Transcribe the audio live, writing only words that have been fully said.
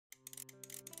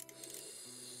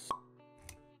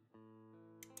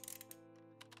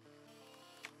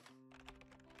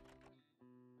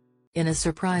In a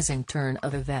surprising turn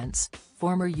of events,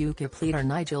 former UKIP leader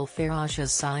Nigel Farage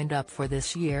has signed up for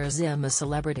this year's I'm a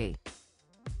Celebrity.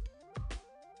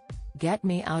 Get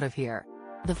me out of here.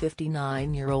 The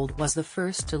 59-year-old was the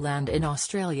first to land in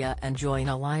Australia and join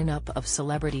a lineup of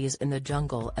celebrities in the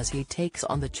jungle as he takes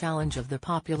on the challenge of the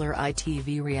popular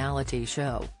ITV reality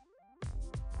show.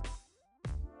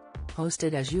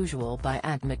 Hosted as usual by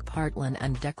McPartlin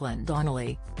and Declan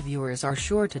Donnelly, viewers are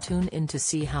sure to tune in to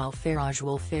see how Farage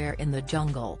will fare in the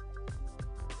jungle.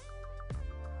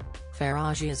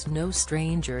 Farage is no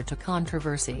stranger to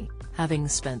controversy, having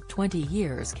spent 20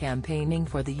 years campaigning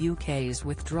for the UK's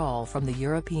withdrawal from the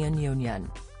European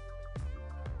Union.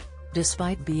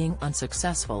 Despite being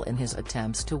unsuccessful in his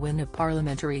attempts to win a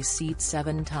parliamentary seat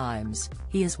 7 times,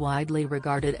 he is widely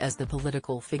regarded as the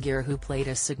political figure who played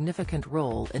a significant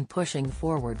role in pushing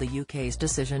forward the UK's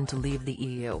decision to leave the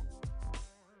EU.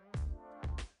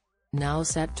 Now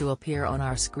set to appear on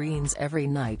our screens every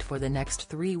night for the next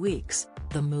 3 weeks,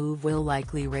 the move will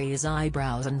likely raise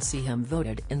eyebrows and see him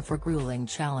voted in for grueling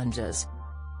challenges.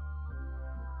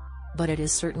 But it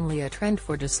is certainly a trend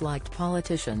for disliked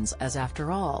politicians, as after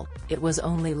all, it was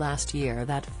only last year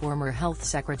that former Health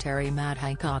Secretary Matt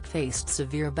Hancock faced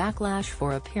severe backlash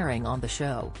for appearing on the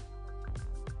show.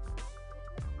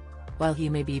 While he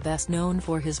may be best known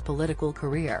for his political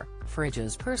career,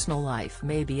 Farage's personal life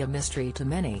may be a mystery to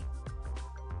many.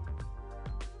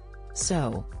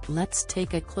 So, let's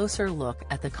take a closer look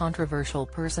at the controversial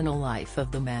personal life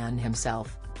of the man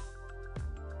himself.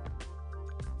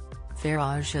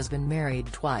 Farage has been married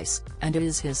twice, and it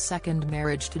is his second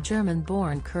marriage to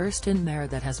German-born Kirsten Meyer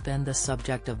that has been the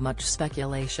subject of much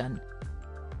speculation.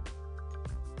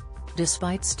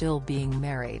 Despite still being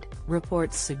married,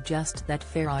 reports suggest that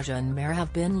Farage and Meyer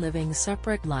have been living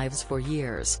separate lives for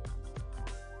years.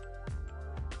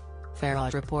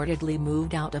 Farage reportedly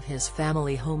moved out of his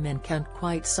family home in Kent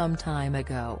quite some time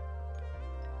ago.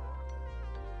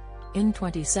 In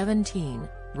 2017,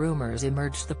 rumours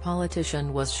emerged the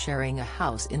politician was sharing a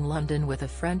house in London with a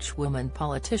French woman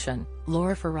politician,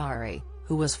 Laura Ferrari,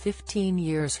 who was 15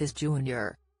 years his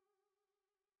junior.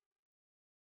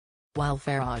 While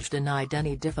Farage denied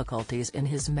any difficulties in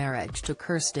his marriage to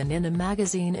Kirsten in a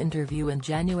magazine interview in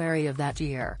January of that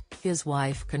year, his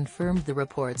wife confirmed the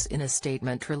reports in a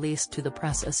statement released to the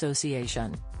Press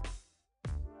Association.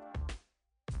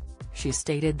 She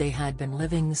stated they had been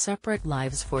living separate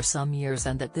lives for some years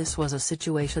and that this was a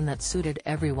situation that suited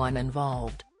everyone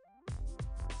involved.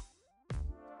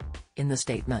 In the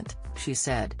statement, she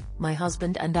said, "My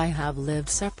husband and I have lived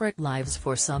separate lives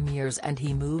for some years and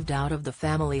he moved out of the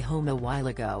family home a while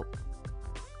ago.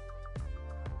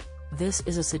 This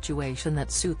is a situation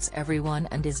that suits everyone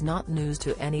and is not news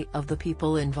to any of the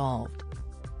people involved."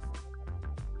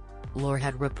 Laura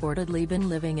had reportedly been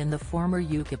living in the former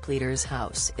UKIP leader's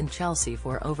house in Chelsea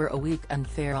for over a week, and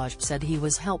Farage said he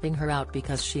was helping her out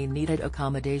because she needed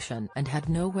accommodation and had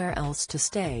nowhere else to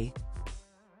stay.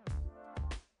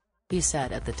 He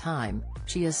said at the time,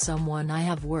 "She is someone I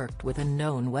have worked with and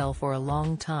known well for a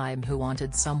long time who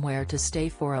wanted somewhere to stay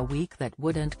for a week that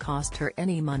wouldn't cost her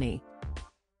any money.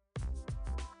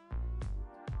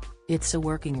 It's a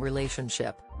working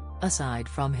relationship." Aside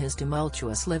from his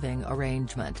tumultuous living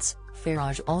arrangements,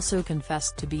 Farage also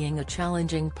confessed to being a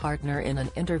challenging partner in an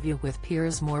interview with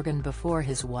Piers Morgan before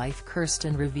his wife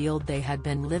Kirsten revealed they had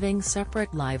been living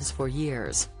separate lives for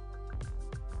years.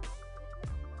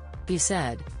 He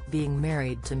said, "Being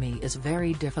married to me is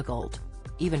very difficult.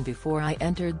 Even before I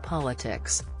entered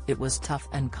politics, it was tough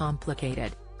and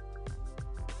complicated.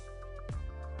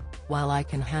 While I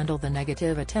can handle the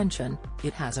negative attention,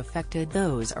 it has affected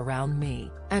those around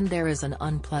me, and there is an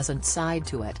unpleasant side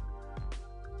to it."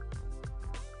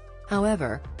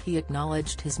 However, he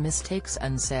acknowledged his mistakes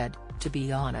and said, "To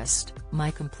be honest,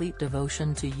 my complete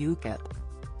devotion to UKIP.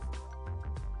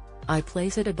 I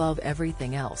place it above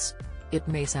everything else. It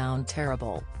may sound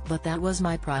terrible, but that was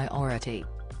my priority."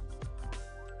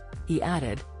 He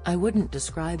added, "I wouldn't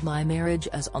describe my marriage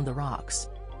as on the rocks.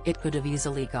 It could have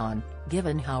easily gone,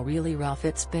 given how really rough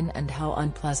it's been and how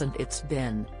unpleasant it's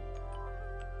been.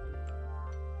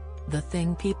 The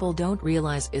thing people don't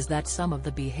realize is that some of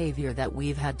the behavior that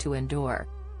we've had to endure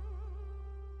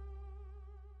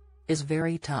is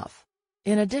very tough."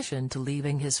 In addition to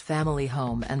leaving his family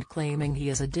home and claiming he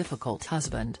is a difficult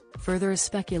husband, further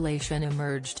speculation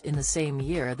emerged in the same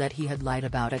year that he had lied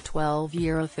about a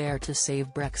 12-year affair to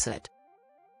save Brexit.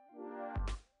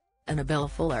 Annabelle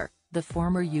Fuller, the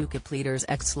former UKIP leader's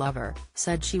ex-lover,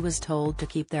 said she was told to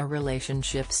keep their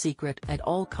relationship secret at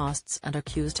all costs and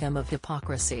accused him of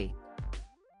hypocrisy.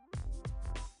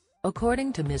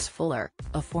 According to Ms. Fuller,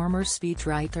 a former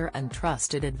speechwriter and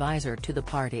trusted advisor to the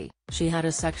party, she had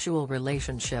a sexual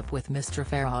relationship with Mr.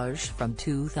 Farage from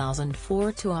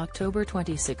 2004 to October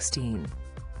 2016.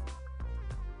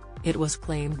 It was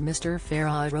claimed Mr.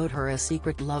 Farage wrote her a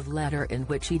secret love letter in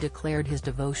which he declared his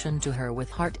devotion to her with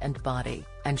heart and body,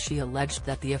 and she alleged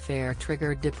that the affair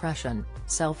triggered depression,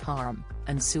 self-harm,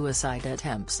 and suicide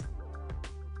attempts.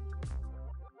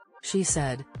 She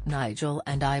said, "Nigel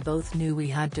and I both knew we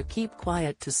had to keep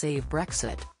quiet to save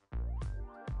Brexit.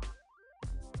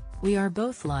 We are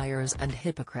both liars and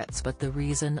hypocrites, but the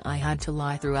reason I had to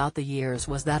lie throughout the years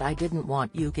was that I didn't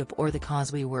want UKIP or the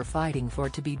cause we were fighting for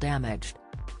to be damaged."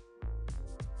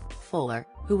 Fuller,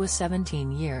 who was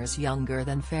 17 years younger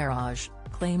than Farage,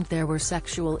 claimed there were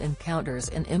sexual encounters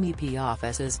in MEP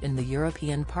offices in the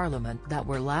European Parliament that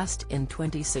were last in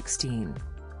 2016.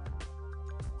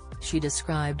 She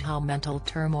described how mental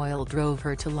turmoil drove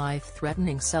her to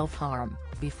life-threatening self-harm,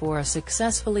 before a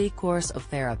successful course of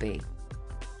therapy.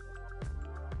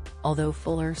 Although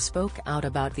Fuller spoke out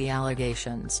about the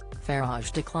allegations,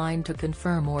 Farage declined to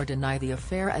confirm or deny the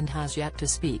affair and has yet to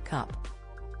speak up.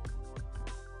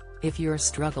 If you're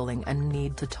struggling and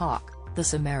need to talk, the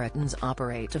Samaritans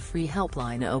operate a free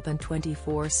helpline open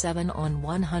 24/7 on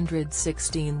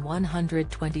 116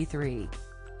 123.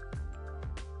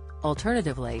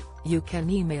 Alternatively, you can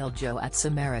email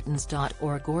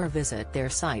joe@samaritans.org or visit their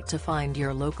site to find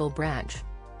your local branch.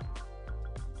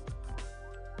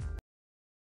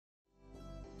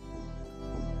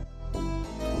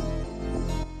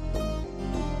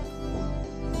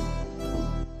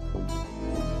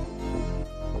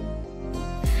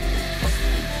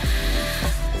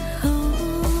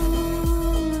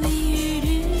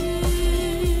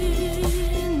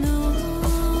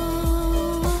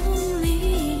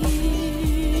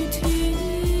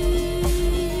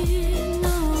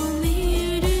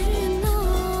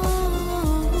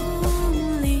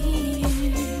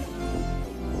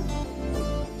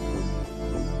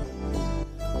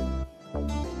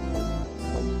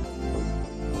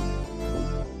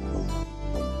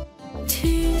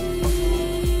 To